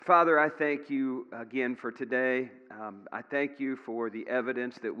Father, I thank you again for today. I thank you for the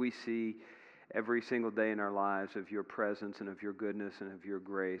evidence that we see every single day in our lives of your presence and of your goodness and of your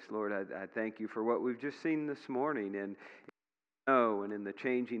grace. Lord, I thank you for what we've just seen this morning and in the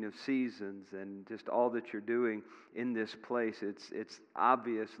changing of seasons and just all that you're doing in this place. It's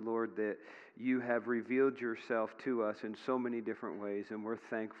obvious, Lord, that you have revealed yourself to us in so many different ways, and we're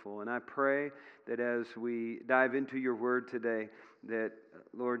thankful. And I pray that as we dive into your word today, that,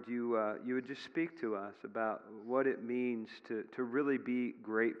 Lord, you would just speak to us about what it means to really be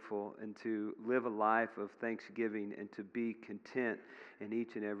grateful and to live a life of thanksgiving and to be content in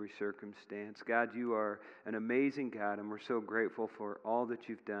each and every circumstance. God, you are an amazing God, and we're so grateful for all that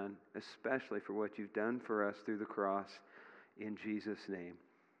you've done, especially for what you've done for us through the cross. In Jesus' name,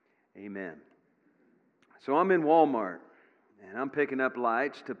 amen. So I'm in Walmart, and I'm picking up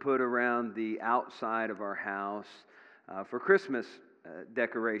lights to put around the outside of our house for Christmas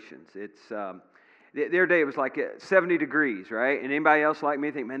decorations. It's the other day it was like 70 degrees, right? And anybody else like me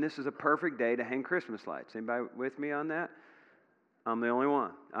think, man, this is a perfect day to hang Christmas lights. Anybody with me on that? I'm the only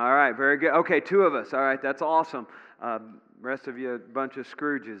one. All right, very good. Okay, two of us. All right, that's awesome. Rest of you, a bunch of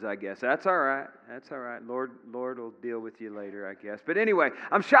Scrooges, I guess. That's all right. That's all right. Lord will deal with you later, I guess. But anyway,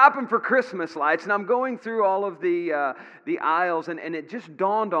 I'm shopping for Christmas lights, and I'm going through all of the aisles, and it just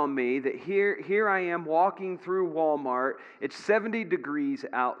dawned on me that here I am walking through Walmart. It's 70 degrees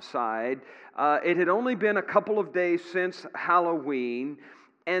outside. It had only been a couple of days since Halloween,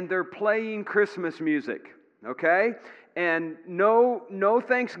 and they're playing Christmas music, okay? And no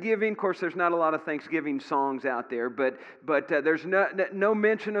Thanksgiving. Of course, there's not a lot of Thanksgiving songs out there, but there's no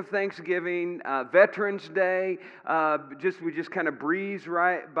mention of Thanksgiving. Veterans Day, we just kind of breeze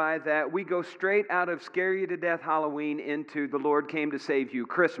right by that. We go straight out of Scare You to Death Halloween into The Lord Came to Save You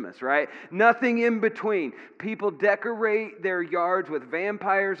Christmas, right? Nothing in between. People decorate their yards with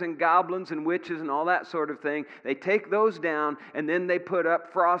vampires and goblins and witches and all that sort of thing. They take those down, and then they put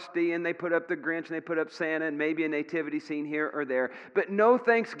up Frosty, and they put up the Grinch, and they put up Santa, and maybe a nativity scene here or there, but no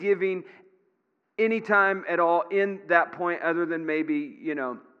Thanksgiving anytime at all in that point, other than maybe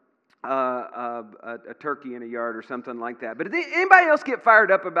a turkey in a yard or something like that. But did anybody else get fired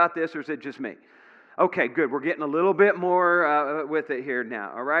up about this, or is it just me? Okay, good. We're getting a little bit more with it here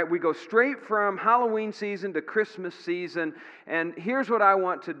now. All right, we go straight from Halloween season to Christmas season, and here's what I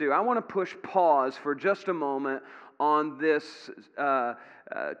want to do. I want to push pause for just a moment on this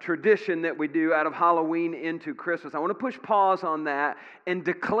tradition that we do out of Halloween into Christmas. I want to push pause on that and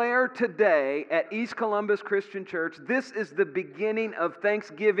declare today at East Columbus Christian Church, this is the beginning of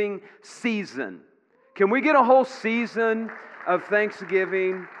Thanksgiving season. Can we get a whole season of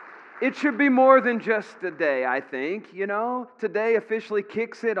Thanksgiving? It should be more than just a day, I think. Today officially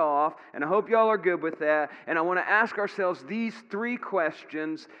kicks it off, and I hope y'all are good with that. And I want to ask ourselves these three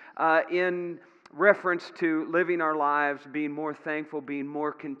questions in reference to living our lives, being more thankful, being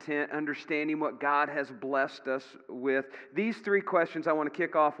more content, understanding what God has blessed us with. These three questions I want to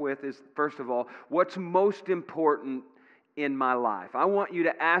kick off with is, first of all, what's most important in my life? I want you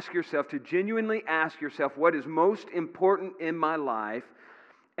to ask yourself, to genuinely ask yourself, what is most important in my life?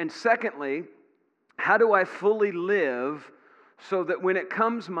 And secondly, how do I fully live so that when it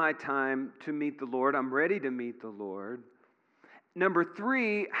comes my time to meet the Lord, I'm ready to meet the Lord? Number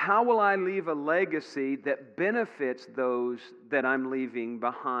three, how will I leave a legacy that benefits those that I'm leaving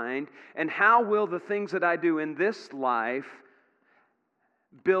behind? And how will the things that I do in this life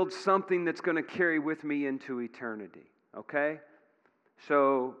build something that's going to carry with me into eternity? Okay?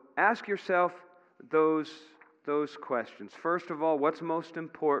 So ask yourself those questions. First of all, what's most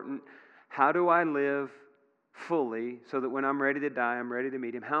important? How do I live fully so that when I'm ready to die, I'm ready to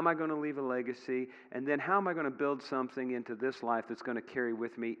meet Him? How am I going to leave a legacy? And then how am I going to build something into this life that's going to carry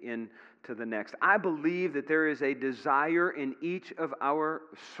with me into the next? I believe that there is a desire in each of our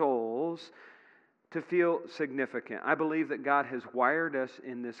souls to feel significant. I believe that God has wired us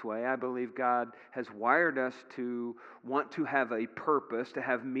in this way. I believe God has wired us to want to have a purpose, to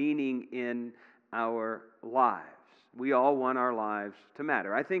have meaning in our lives. We all want our lives to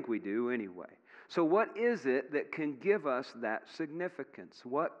matter. I think we do anyway. So what is it that can give us that significance?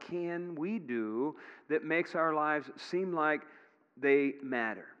 What can we do that makes our lives seem like they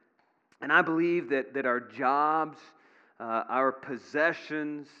matter? And I believe that our jobs, our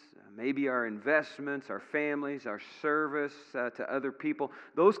possessions, maybe our investments, our families, our service to other people,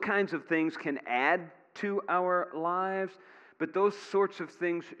 those kinds of things can add to our lives, but those sorts of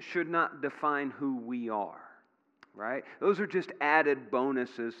things should not define who we are. Right? Those are just added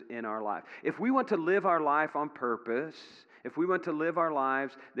bonuses in our life. If we want to live our life on purpose, if we want to live our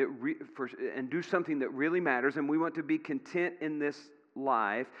lives and do something that really matters, and we want to be content in this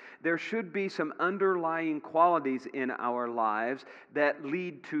life, there should be some underlying qualities in our lives that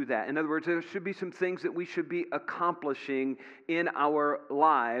lead to that. In other words, there should be some things that we should be accomplishing in our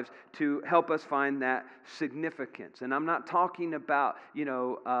lives to help us find that significance. And I'm not talking about,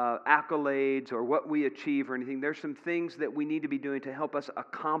 accolades or what we achieve or anything. There's some things that we need to be doing to help us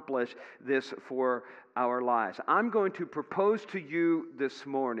accomplish this for our lives. I'm going to propose to you this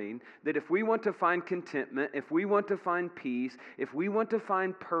morning that if we want to find contentment, if we want to find peace, if we want to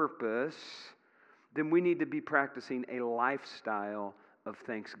find purpose, then we need to be practicing a lifestyle of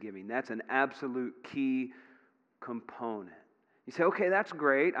thanksgiving. That's an absolute key component. You say, okay, that's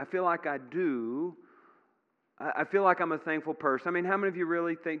great. I feel like I do. I feel like I'm a thankful person. I mean, how many of you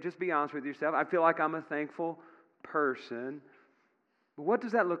really think, just be honest with yourself, I feel like I'm a thankful person. But what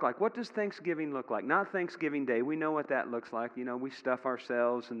does that look like? What does Thanksgiving look like? Not Thanksgiving Day. We know what that looks like. We stuff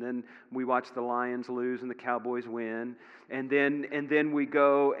ourselves and then we watch the Lions lose and the Cowboys win. And then we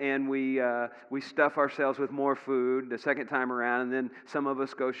go and we stuff ourselves with more food the second time around, and then some of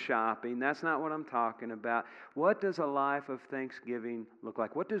us go shopping. That's not what I'm talking about. What does a life of thanksgiving look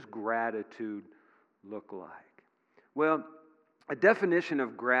like? What does gratitude look like? Well, a definition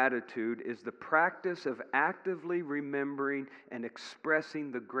of gratitude is the practice of actively remembering and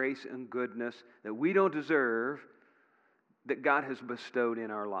expressing the grace and goodness that we don't deserve that God has bestowed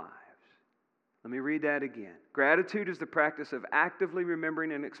in our lives. Let me read that again. Gratitude is the practice of actively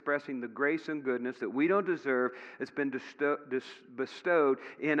remembering and expressing the grace and goodness that we don't deserve that's been bestowed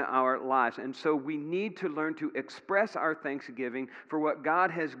in our lives. And so we need to learn to express our thanksgiving for what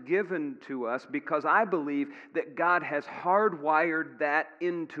God has given to us, because I believe that God has hardwired that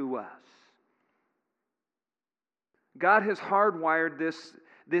into us. God has hardwired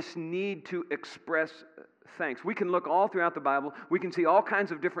this need to express thanks. We can look all throughout the Bible. We can see all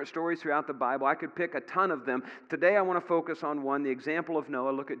kinds of different stories throughout the Bible. I could pick a ton of them. Today I want to focus on one, the example of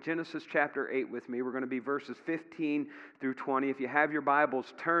Noah. Look at Genesis chapter 8 with me. We're going to be verses 15 through 20. If you have your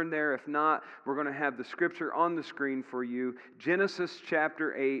Bibles, turn there. If not, we're going to have the scripture on the screen for you. Genesis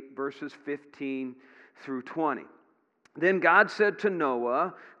chapter 8, verses 15 through 20. Then God said to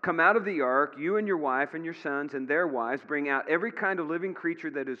Noah, "Come out of the ark, you and your wife and your sons and their wives. Bring out every kind of living creature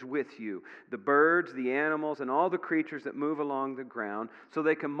that is with you, the birds, the animals, and all the creatures that move along the ground, so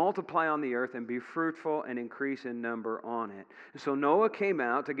they can multiply on the earth and be fruitful and increase in number on it." So Noah came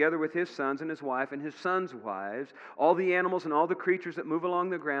out together with his sons and his wife and his sons' wives. All the animals and all the creatures that move along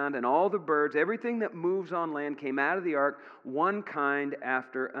the ground and all the birds, everything that moves on land came out of the ark, one kind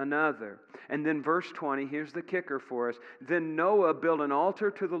after another. And then verse 20, here's the kicker for us. Then Noah built an altar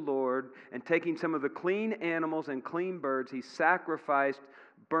to the Lord, and taking some of the clean animals and clean birds, he sacrificed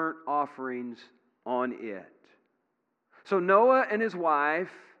burnt offerings on it. So Noah and his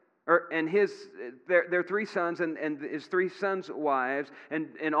wife, and their three sons and his three sons' wives,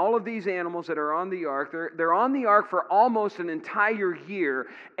 and all of these animals that are on the ark, they're on the ark for almost an entire year,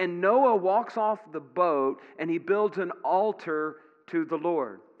 and Noah walks off the boat and he builds an altar to the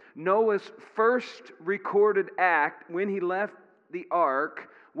Lord. Noah's first recorded act when he left the ark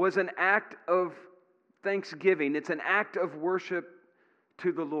was an act of thanksgiving. It's an act of worship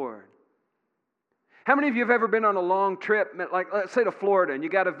to the Lord. How many of you have ever been on a long trip, like let's say to Florida, and you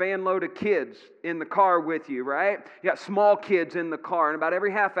got a van load of kids in the car with you, right? You got small kids in the car, and about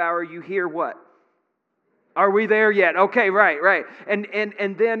every half hour you hear what? Are we there yet? Okay, right. And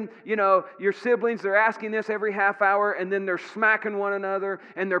then, your siblings, they're asking this every half hour, and then they're smacking one another,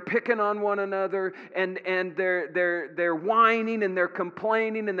 and they're picking on one another, and they're whining, and they're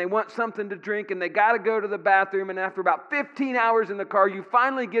complaining, and they want something to drink, and they got to go to the bathroom, and after about 15 hours in the car, you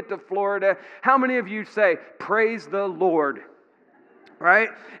finally get to Florida. How many of you say, "Praise the Lord"? Right?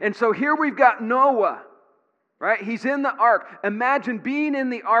 And so here we've got Noah. Right? He's in the ark. Imagine being in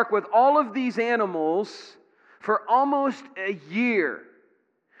the ark with all of these animals for almost a year.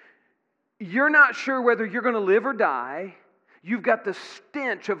 You're not sure whether you're going to live or die. You've got the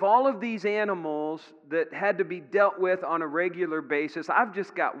stench of all of these animals that had to be dealt with on a regular basis. I've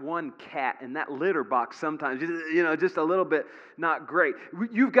just got one cat, and that litter box sometimes, just a little bit not great.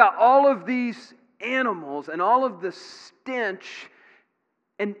 You've got all of these animals and all of the stench,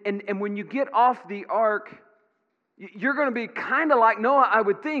 and when you get off the ark, you're going to be kind of like Noah, I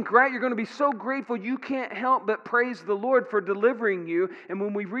would think, right? You're going to be so grateful you can't help but praise the Lord for delivering you. And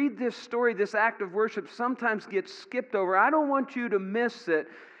when we read this story, this act of worship sometimes gets skipped over. I don't want you to miss it.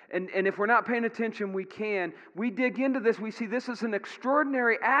 And if we're not paying attention, we can. We dig into this. We see this is an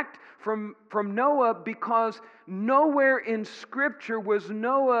extraordinary act from Noah, because nowhere in Scripture was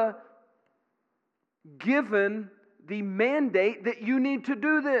Noah given the mandate that you need to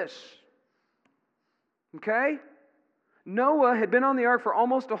do this. Okay? Noah had been on the ark for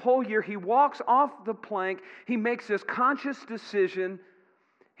almost a whole year. He walks off the plank. He makes this conscious decision.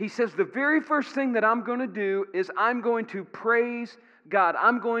 He says, the very first thing that I'm going to do is I'm going to praise God.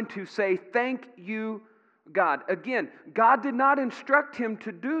 I'm going to say, thank you, God. Again, God did not instruct him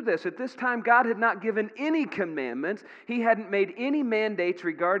to do this. At this time, God had not given any commandments. He hadn't made any mandates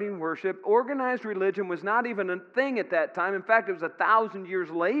regarding worship. Organized religion was not even a thing at that time. In fact, it was 1,000 years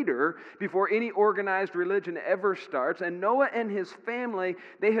later before any organized religion ever starts. And Noah and his family,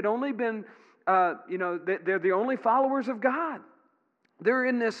 they had only been, they're the only followers of God. They're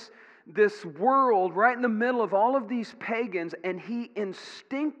in this world right in the middle of all of these pagans, and he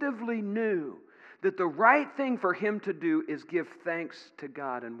instinctively knew that the right thing for him to do is give thanks to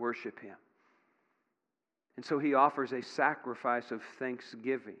God and worship him. And so he offers a sacrifice of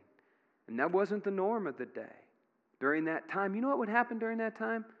thanksgiving. And that wasn't the norm of the day. During that time, you know what would happen during that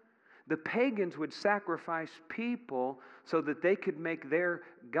time? The pagans would sacrifice people so that they could make their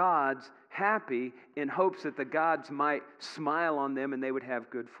gods happy in hopes that the gods might smile on them and they would have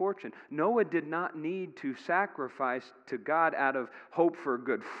good fortune. Noah did not need to sacrifice to God out of hope for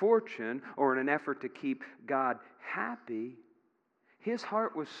good fortune or in an effort to keep God happy. His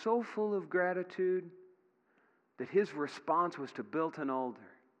heart was so full of gratitude that his response was to build an altar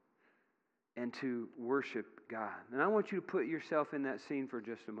and to worship God. And I want you to put yourself in that scene for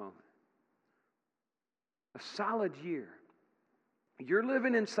just a moment. A solid year. You're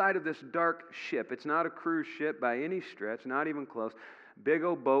living inside of this dark ship. It's not a cruise ship by any stretch, not even close. Big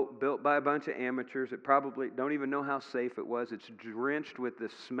old boat built by a bunch of amateurs that probably don't even know how safe it was. It's drenched with the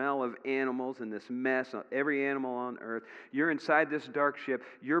smell of animals and this mess, every animal on earth. You're inside this dark ship.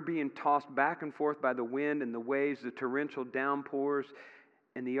 You're being tossed back and forth by the wind and the waves, the torrential downpours.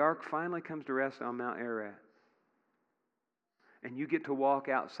 And the ark finally comes to rest on Mount Ararat. And you get to walk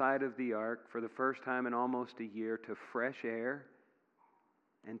outside of the ark for the first time in almost a year to fresh air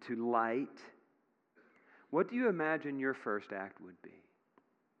and to light. What do you imagine your first act would be?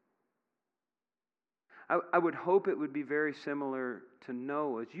 I would hope it would be very similar to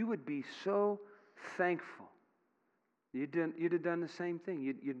Noah's. You would be so thankful. You'd have done the same thing.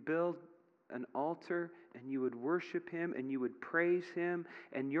 You'd build an altar and you would worship him and you would praise him,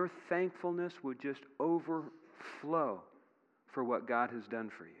 and your thankfulness would just overflow for what God has done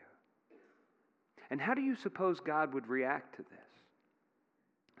for you. And how do you suppose God would react to this?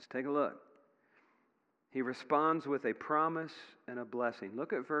 Let's take a look. He responds with a promise and a blessing.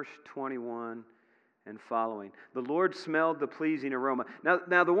 Look at verse 21 and following. The Lord smelled the pleasing aroma.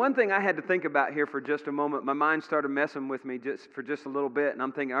 Now the one thing I had to think about here for just a moment, my mind started messing with me for just a little bit, and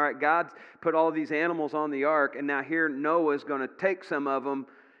I'm thinking, all right, God's put all these animals on the ark, and now here Noah's going to take some of them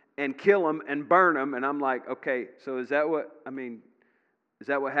and kill them and burn them. And I'm like, okay, so is that what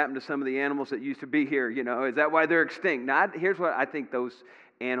happened to some of the animals that used to be here? Is that why they're extinct? Now, here's what I think: those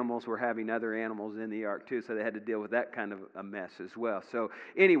animals were having other animals in the ark too, so they had to deal with that kind of a mess as well. So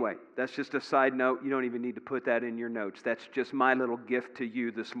anyway, that's just a side note. You don't even need to put that in your notes. That's just my little gift to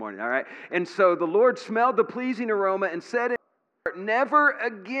you this morning, all right? And so the Lord smelled the pleasing aroma and said, never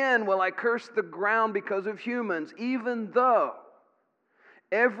again will I curse the ground because of humans, even though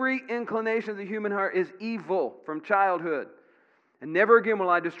every inclination of the human heart is evil from childhood. And never again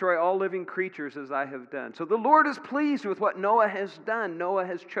will I destroy all living creatures as I have done. So the Lord is pleased with what Noah has done. Noah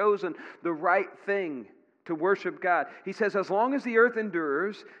has chosen the right thing to worship God. He says, as long as the earth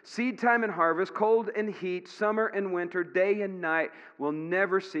endures, seed time and harvest, cold and heat, summer and winter, day and night will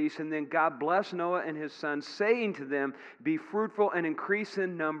never cease. And then God blessed Noah and his sons, saying to them, be fruitful and increase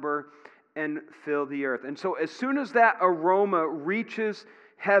in number and fill the earth. And so as soon as that aroma reaches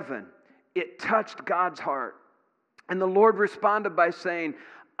heaven, it touched God's heart. And the Lord responded by saying,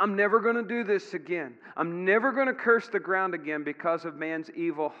 I'm never going to do this again. I'm never going to curse the ground again because of man's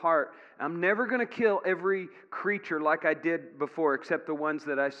evil heart. I'm never going to kill every creature like I did before, except the ones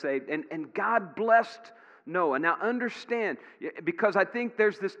that I saved. And God blessed Noah. Now understand, because I think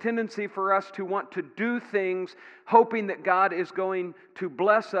there's this tendency for us to want to do things hoping that God is going to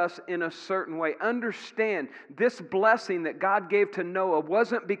bless us in a certain way. Understand, this blessing that God gave to Noah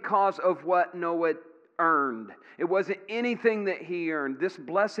wasn't because of what Noah earned. It wasn't anything that he earned. This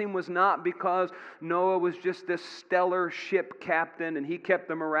blessing was not because Noah was just this stellar ship captain and he kept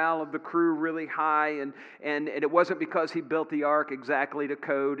the morale of the crew really high, and it wasn't because he built the ark exactly to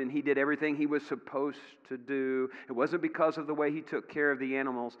code and he did everything he was supposed to do. It wasn't because of the way he took care of the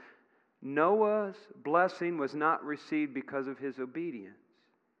animals. Noah's blessing was not received because of his obedience,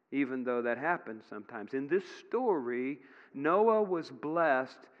 even though that happens sometimes. In this story, Noah was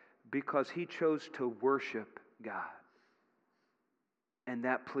blessed because he chose to worship God. And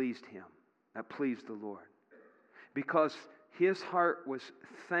that pleased him. That pleased the Lord. because his heart was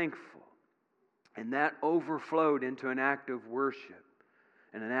thankful. And that overflowed into an act of worship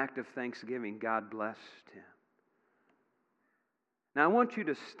and an act of thanksgiving. God blessed him. Now I want you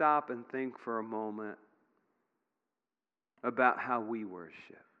to stop and think for a moment about how we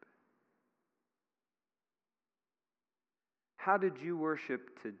worship. How did you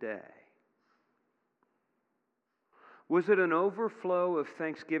worship today? Was it an overflow of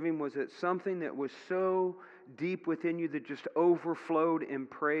thanksgiving? Was it something that was so deep within you that just overflowed in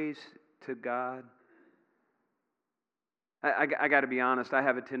praise to God? I got to be honest, I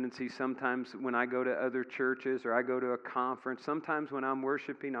have a tendency sometimes when I go to other churches or I go to a conference, sometimes when I'm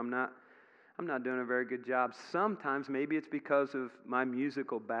worshiping, I'm not doing a very good job. Sometimes, maybe it's because of my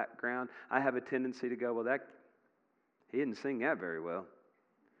musical background, I have a tendency to go, well, he didn't sing that very well.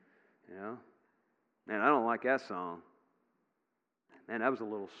 You know? Man, I don't like that song. Man, that was a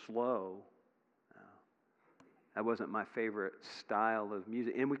little slow. That wasn't my favorite style of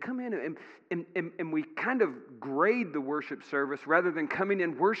music. And we come in and we kind of grade the worship service rather than coming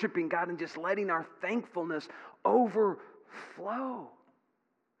in worshiping God and just letting our thankfulness overflow.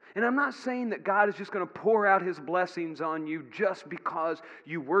 And I'm not saying that God is just going to pour out His blessings on you just because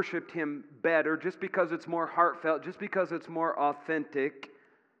you worshiped Him better, just because it's more heartfelt, just because it's more authentic.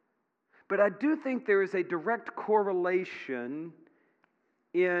 But I do think there is a direct correlation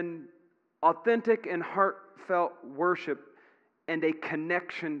in authentic and heartfelt worship and a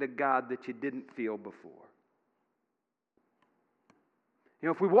connection to God that you didn't feel before. You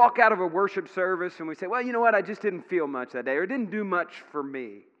know, if we walk out of a worship service and we say, well, you know what, I just didn't feel much that day, or it didn't do much for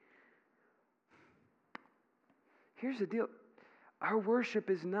me. Here's the deal. Our worship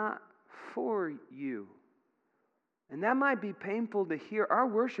is not for you. And that might be painful to hear. Our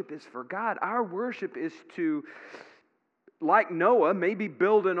worship is for God. Our worship is to, like Noah, maybe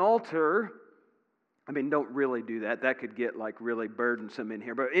build an altar. I mean, don't really do that. That could get like really burdensome in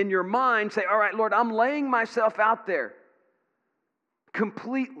here. But in your mind, say, all right, Lord, I'm laying myself out there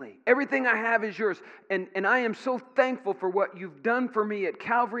completely. Everything I have is yours. And I am so thankful for what you've done for me at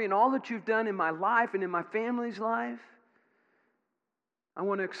Calvary and all that you've done in my life and in my family's life. I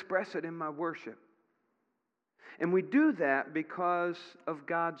want to express it in my worship. And we do that because of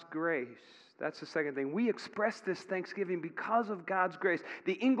God's grace. That's the second thing. We express this thanksgiving because of God's grace.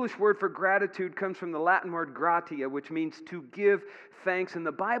 The English word for gratitude comes from the Latin word gratia, which means to give thanks. And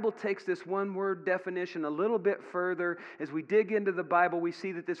the Bible takes this one word definition a little bit further. As we dig into the Bible, we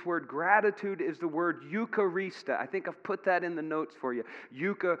see that this word gratitude is the word eucharista. I think I've put that in the notes for you.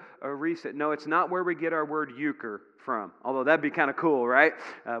 Eucharista. No, it's not where we get our word euchre from. Although that'd be kind of cool, right?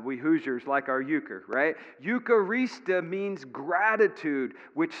 We Hoosiers like our euchre, right? Eucharista means gratitude,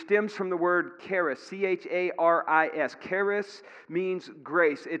 which stems from the word charis, C-H-A-R-I-S. Charis means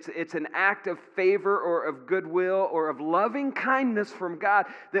grace. It's an act of favor or of goodwill or of loving kindness from God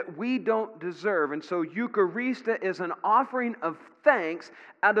that we don't deserve. And so Eucharista is an offering of thanks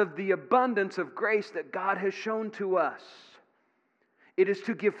out of the abundance of grace that God has shown to us. It is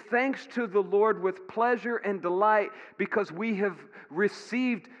to give thanks to the Lord with pleasure and delight because we have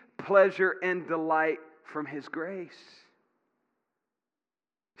received pleasure and delight from His grace.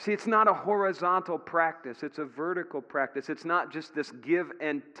 See, it's not a horizontal practice. It's a vertical practice. It's not just this give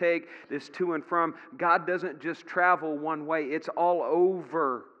and take, this to and from. God doesn't just travel one way. It's all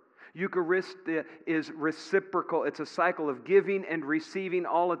over. Eucharistia is reciprocal. It's a cycle of giving and receiving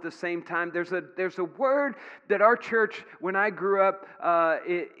all at the same time. There's a word that our church, when I grew up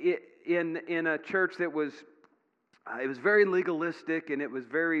in a church that was, it was very legalistic and it was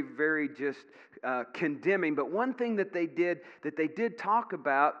very, very just condemning. But one thing that they did talk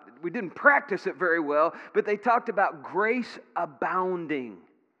about, we didn't practice it very well, but they talked about grace abounding.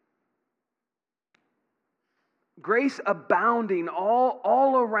 Grace abounding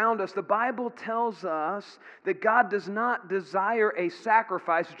all around us. The Bible tells us that God does not desire a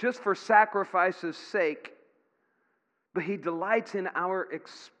sacrifice just for sacrifice's sake, but He delights in our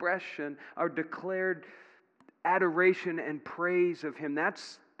expression, our declared adoration and praise of Him.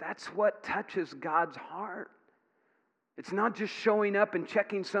 That's what touches God's heart. It's not just showing up and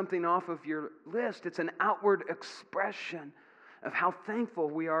checking something off of your list. It's an outward expression of how thankful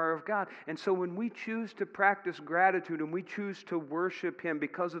we are of God. And so when we choose to practice gratitude and we choose to worship Him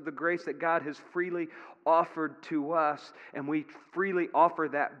because of the grace that God has freely offered to us, and we freely offer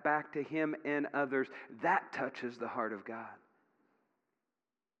that back to Him and others, that touches the heart of God.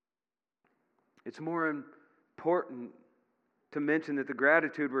 It's more important to mention that the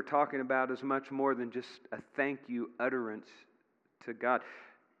gratitude we're talking about is much more than just a thank you utterance to God.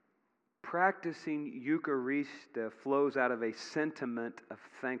 Practicing Eucharista flows out of a sentiment of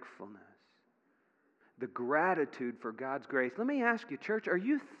thankfulness. the gratitude for God's grace. Let me ask you, church, are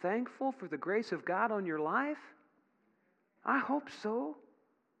you thankful for the grace of God on your life? I hope so.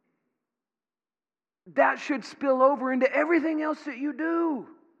 That should spill over into everything else that you do.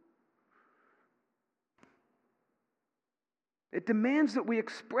 It demands that we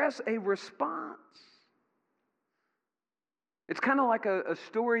express a response. It's kind of like a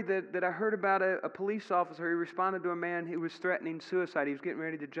story that I heard about a police officer. He responded to a man who was threatening suicide. He was getting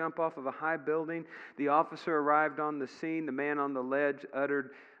ready to jump off of a high building. The officer arrived on the scene. The man on the ledge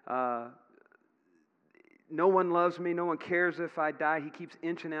uttered, "No one loves me. No one cares if I die." He keeps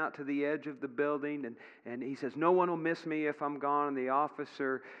inching out to the edge of the building. And he says, "No one will miss me if I'm gone." And the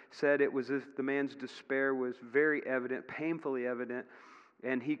officer said it was as if the man's despair was very evident, painfully evident.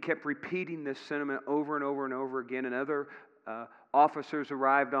 And he kept repeating this sentiment over and over and over again. And other officers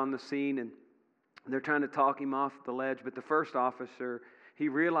arrived on the scene, and they're trying to talk him off the ledge. But the first officer, he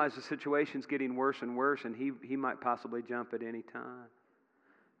realized the situation's getting worse and worse, and he might possibly jump at any time.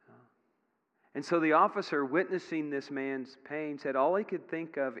 And so the officer, witnessing this man's pain, said all he could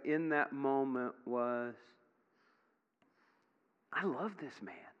think of in that moment was, I love this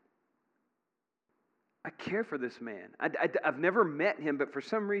man. I care for this man. I've never met him, but for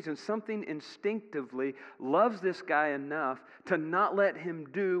some reason, something instinctively loves this guy enough to not let him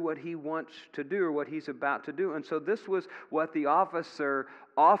do what he wants to do or what he's about to do. And so this was what the officer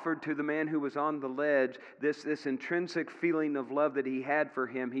offered to the man who was on the ledge, this intrinsic feeling of love that he had for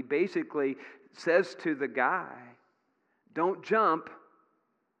him. He basically says to the guy, don't jump.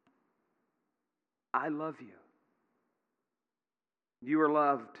 I love you. You are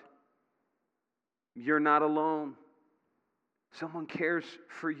loved. You're not alone. Someone cares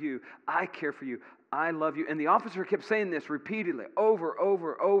for you. I care for you. I love you. And the officer kept saying this repeatedly,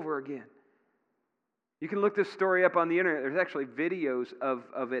 over again. You can look this story up on the internet. There's actually videos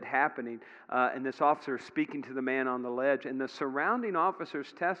of it happening. And this officer is speaking to the man on the ledge. And the surrounding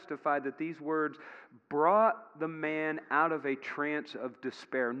officers testified that these words brought the man out of a trance of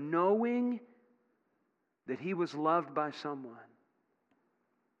despair, knowing that he was loved by someone.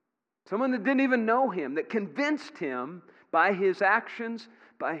 Someone that didn't even know him, that convinced him by his actions,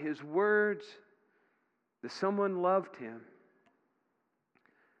 by his words, that someone loved him.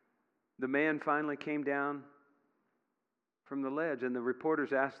 The man finally came down from the ledge, and the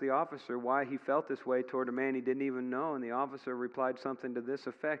reporters asked the officer why he felt this way toward a man he didn't even know, and the officer replied something to this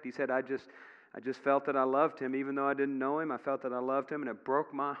effect. He said, I just felt that I loved him, even though I didn't know him. I felt that I loved him, and it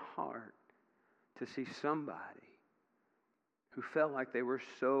broke my heart to see somebody who felt like they were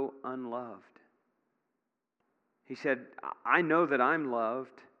so unloved. He said, I know that I'm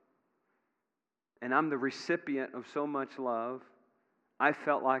loved, and I'm the recipient of so much love. I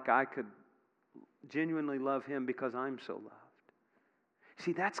felt like I could genuinely love him because I'm so loved.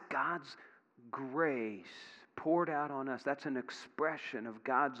 See, that's God's grace poured out on us. That's an expression of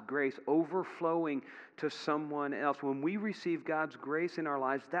God's grace overflowing to someone else. When we receive God's grace in our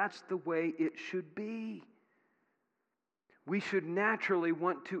lives, that's the way it should be. We should naturally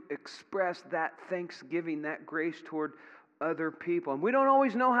want to express that thanksgiving, that grace toward other people. And we don't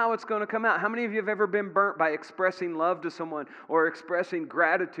always know how it's going to come out. How many of you have ever been burnt by expressing love to someone or expressing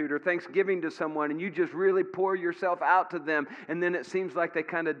gratitude or thanksgiving to someone, and you just really pour yourself out to them, and then it seems like they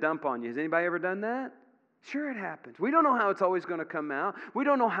kind of dump on you? Has anybody ever done that? Sure, it happens. We don't know how it's always going to come out. We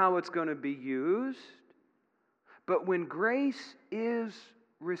don't know how it's going to be used. But when grace is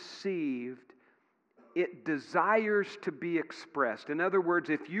received, it desires to be expressed. In other words,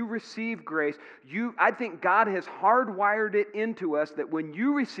 if you receive grace, I think God has hardwired it into us that when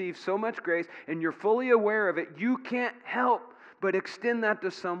you receive so much grace and you're fully aware of it, you can't help but extend that to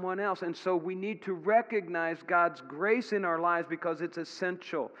someone else. And so we need to recognize God's grace in our lives because it's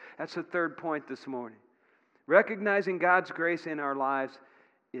essential. That's the third point this morning. Recognizing God's grace in our lives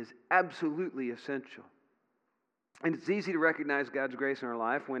is absolutely essential. And it's easy to recognize God's grace in our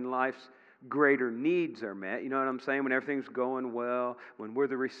life when life's greater needs are met. You know what I'm saying? When everything's going well, when we're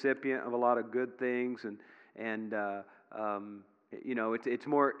the recipient of a lot of good things,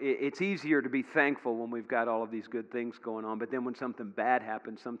 it's easier to be thankful when we've got all of these good things going on. But then when something bad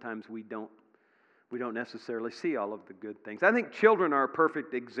happens, sometimes we don't necessarily see all of the good things. I think children are a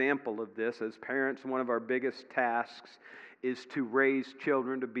perfect example of this. As parents, one of our biggest tasks is to raise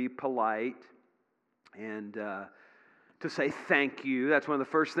children to be polite and to say thank you. That's one of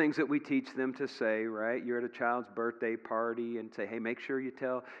the first things that we teach them to say, right? You're at a child's birthday party and say, hey, make sure you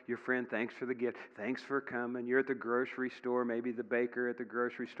tell your friend, thanks for the gift, thanks for coming. You're at the grocery store, maybe the baker at the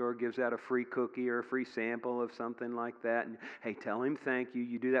grocery store gives out a free cookie or a free sample of something like that. And hey, tell him thank you.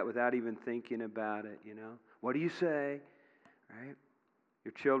 You do that without even thinking about it, you know. What do you say, right?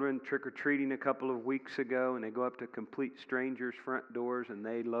 Your children trick-or-treating a couple of weeks ago, and they go up to complete strangers' front doors, and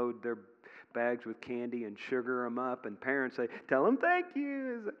they load their bags with candy and sugar them up, and parents say, tell them thank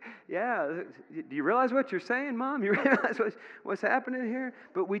you. It's like, yeah, do you realize what you're saying, Mom? You realize what's happening here?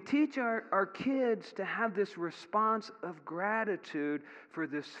 But we teach our kids to have this response of gratitude for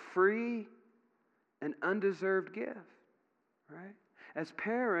this free and undeserved gift, right? As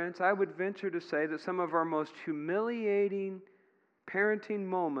parents, I would venture to say that some of our most humiliating parenting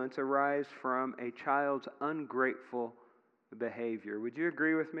moments arise from a child's ungrateful behavior. Would you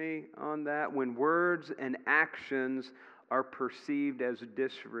agree with me on that? When words and actions are perceived as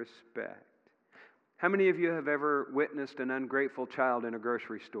disrespect. How many of you have ever witnessed an ungrateful child in a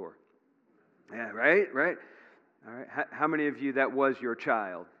grocery store? Yeah, right? All right. How many of you, that was your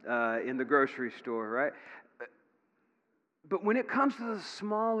child in the grocery store, right? But when it comes to the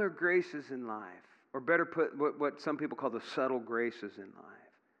smaller graces in life, or better put, what some people call the subtle graces in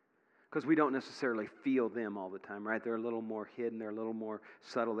life, because we don't necessarily feel them all the time, right? They're a little more hidden. They're a little more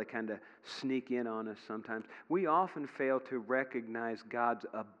subtle. They kind of sneak in on us sometimes. We often fail to recognize God's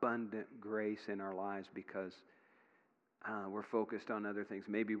abundant grace in our lives because we're focused on other things.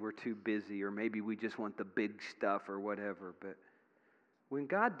 Maybe we're too busy, or maybe we just want the big stuff or whatever. But when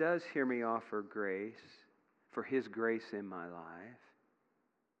God does hear me offer grace for His grace in my life,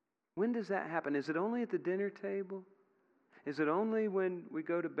 when does that happen? Is it only at the dinner table? Is it only when we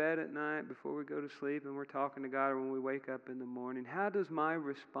go to bed at night before we go to sleep and we're talking to God, or when we wake up in the morning? How does my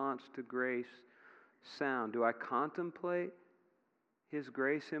response to grace sound? Do I contemplate His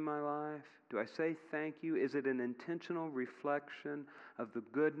grace in my life? Do I say thank you? Is it an intentional reflection of the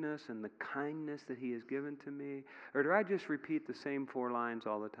goodness and the kindness that He has given to me? Or do I just repeat the same 4 lines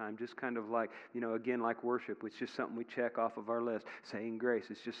all the time? Just kind of like, again, like worship. It's just something we check off of our list. Saying grace,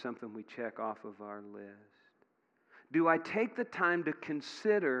 it's just something we check off of our list. Do I take the time to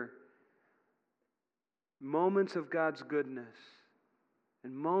consider moments of God's goodness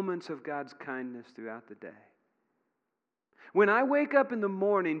and moments of God's kindness throughout the day? When I wake up in the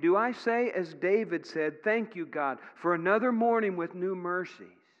morning, do I say, as David said, thank you, God, for another morning with new mercies?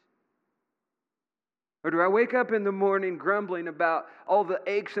 Or do I wake up in the morning grumbling about all the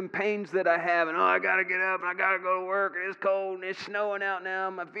aches and pains that I have, and I got to get up and I got to go to work, and it's cold and it's snowing out now,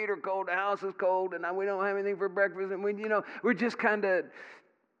 my feet are cold, the house is cold, and we don't have anything for breakfast, and we're just kind of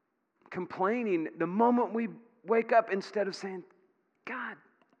complaining the moment we wake up, instead of saying, God,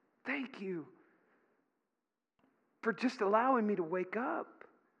 thank you for just allowing me to wake up.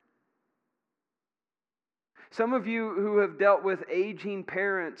 Some of you who have dealt with aging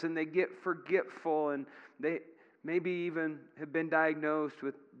parents, and they get forgetful, and they maybe even have been diagnosed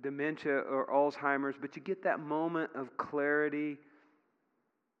with dementia or Alzheimer's, but you get that moment of clarity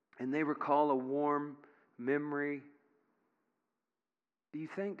and they recall a warm memory. Do you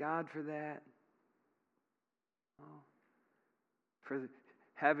thank God for that? For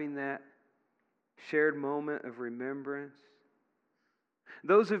having that shared moment of remembrance?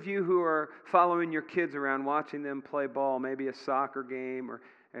 Those of you who are following your kids around, watching them play ball, maybe a soccer game, or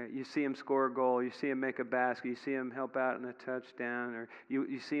you see them score a goal, you see them make a basket, you see them help out in a touchdown, or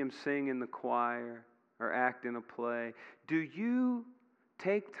you see them sing in the choir or act in a play. Do you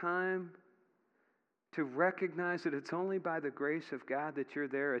take time to recognize that it's only by the grace of God that you're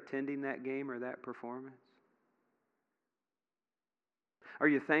there attending that game or that performance? Are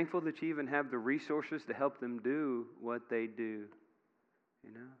you thankful that you even have the resources to help them do what they do?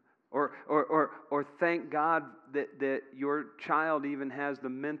 Or thank God that your child even has the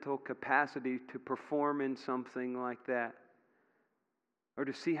mental capacity to perform in something like that. Or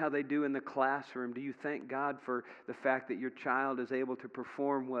to see how they do in the classroom. Do you thank God for the fact that your child is able to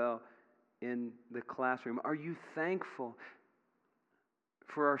perform well in the classroom? Are you thankful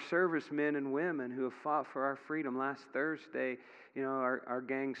for our servicemen and women who have fought for our freedom? Last Thursday, our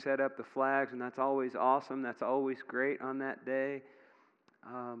gang set up the flags, and that's always awesome. That's always great on that day.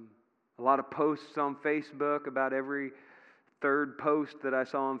 A lot of posts on Facebook. About every third post that I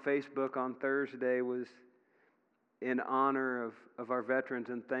saw on Facebook on Thursday was in honor of our veterans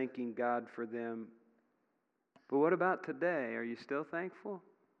and thanking God for them. But what about today? Are you still thankful?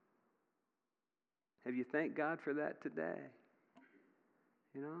 Have you thanked God for that today?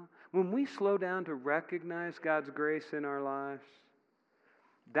 When we slow down to recognize God's grace in our lives,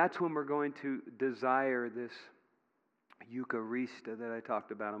 that's when we're going to desire this Eucharista that I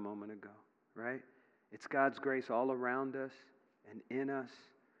talked about a moment ago, right? It's God's grace all around us and in us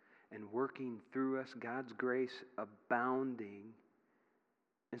and working through us, God's grace abounding.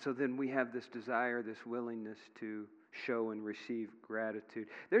 And so then we have this desire, this willingness to show and receive gratitude.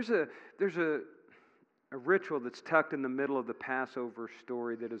 There's a a ritual that's tucked in the middle of the Passover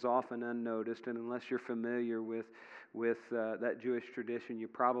story that is often unnoticed, and unless you're familiar with that Jewish tradition, you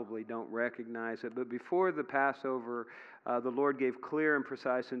probably don't recognize it. But before the Passover, the Lord gave clear and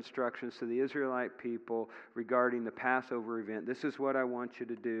precise instructions to the Israelite people regarding the Passover event. This is what I want you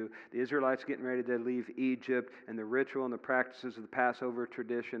to do. The Israelites getting ready to leave Egypt, and the ritual and the practices of the Passover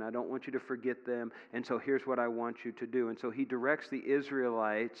tradition, I don't want you to forget them, and so here's what I want you to do. And so he directs the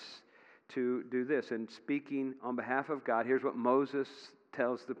Israelites to do this. And speaking on behalf of God, here's what Moses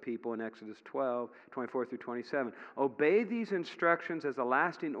tells the people in Exodus 12, 24 through 27. Obey these instructions as a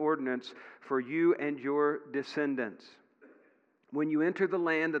lasting ordinance for you and your descendants. When you enter the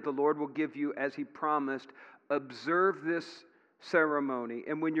land that the Lord will give you as he promised, observe this ceremony.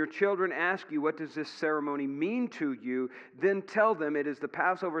 And when your children ask you, what does this ceremony mean to you? Then tell them it is the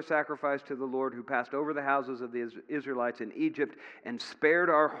Passover sacrifice to the Lord who passed over the houses of the Israelites in Egypt and spared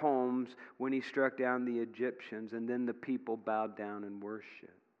our homes when he struck down the Egyptians. And then the people bowed down and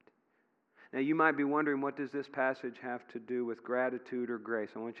worshiped. Now you might be wondering, what does this passage have to do with gratitude or grace?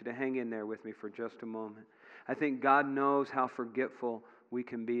 I want you to hang in there with me for just a moment. I think God knows how forgetful we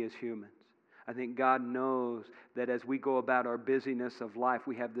can be as humans. I think God knows that as we go about our busyness of life,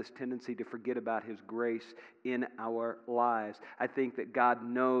 we have this tendency to forget about his grace in our lives. I think that God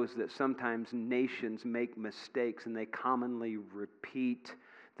knows that sometimes nations make mistakes and they commonly repeat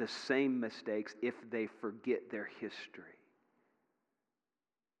the same mistakes if they forget their history.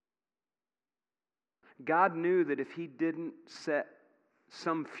 God knew that if he didn't set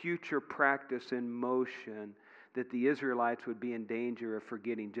some future practice in motion, that the Israelites would be in danger of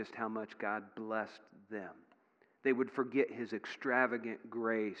forgetting just how much God blessed them. They would forget his extravagant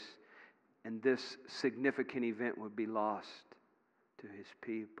grace, and this significant event would be lost to his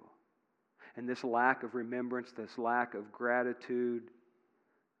people. And this lack of remembrance, this lack of gratitude,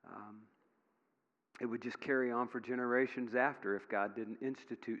 it would just carry on for generations after if God didn't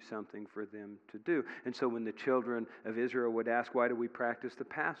institute something for them to do. And so when the children of Israel would ask, why do we practice the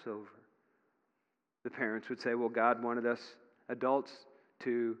Passover? The parents would say, well, God wanted us adults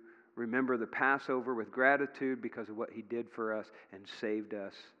to remember the Passover with gratitude because of what he did for us and saved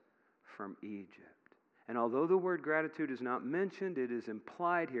us from Egypt. And although the word gratitude is not mentioned, it is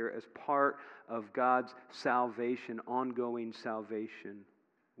implied here as part of God's salvation, ongoing salvation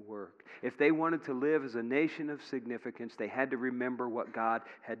work. If they wanted to live as a nation of significance, they had to remember what God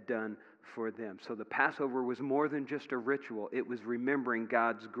had done for them. So the Passover was more than just a ritual. It was remembering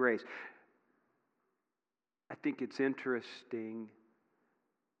God's grace. I think it's interesting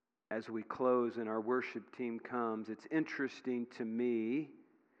as we close and our worship team comes, it's interesting to me,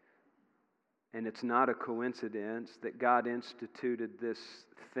 and it's not a coincidence, that God instituted this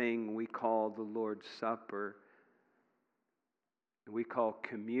thing we call the Lord's Supper, we call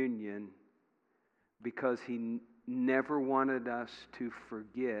communion, because he never wanted us to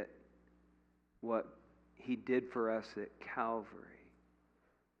forget what he did for us at Calvary.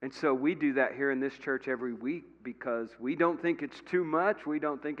 And so we do that here in this church every week because we don't think it's too much. We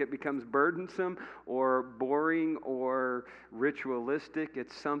don't think it becomes burdensome or boring or ritualistic.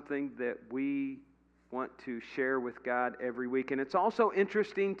 It's something that we want to share with God every week. And it's also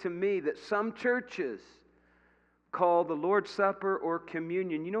interesting to me that some churches call the Lord's Supper or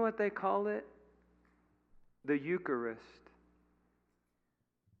communion, you know what they call it? The Eucharist.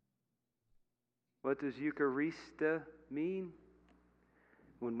 What does Eucharista mean?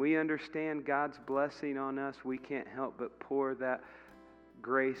 When we understand God's blessing on us, we can't help but pour that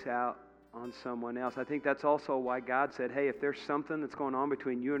grace out on someone else. I think that's also why God said, hey, if there's something that's going on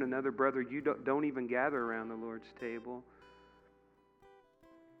between you and another brother, you don't even gather around the Lord's table.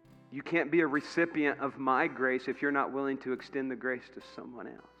 You can't be a recipient of my grace if you're not willing to extend the grace to someone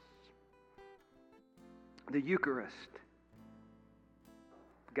else. The Eucharist.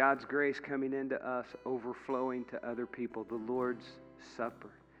 God's grace coming into us, overflowing to other people. The Lord's Supper.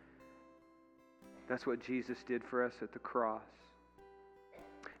 That's what Jesus did for us at the cross.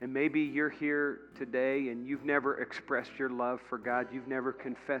 And maybe you're here today and you've never expressed your love for God. You've never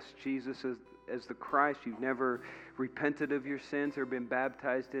confessed Jesus as the Christ. You've never repented of your sins or been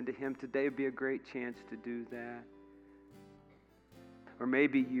baptized into him. Today would be a great chance to do that. Or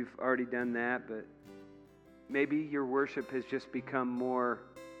maybe you've already done that, but maybe your worship has just become more,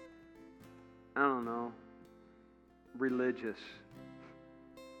 religious.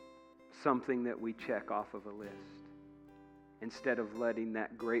 Something that we check off of a list instead of letting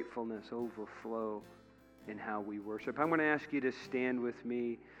that gratefulness overflow in how we worship. I'm going to ask you to stand with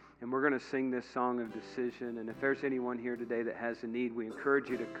me And we're going to sing this song of decision. And if there's anyone here today that has a need, we encourage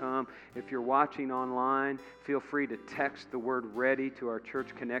you to come. If you're watching online, feel free to text the word READY to our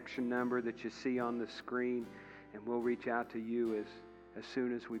church connection number that you see on the screen. And we'll reach out to you as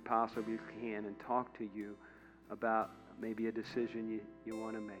soon as we possibly can and talk to you about maybe a decision you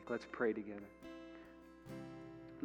want to make. Let's pray together.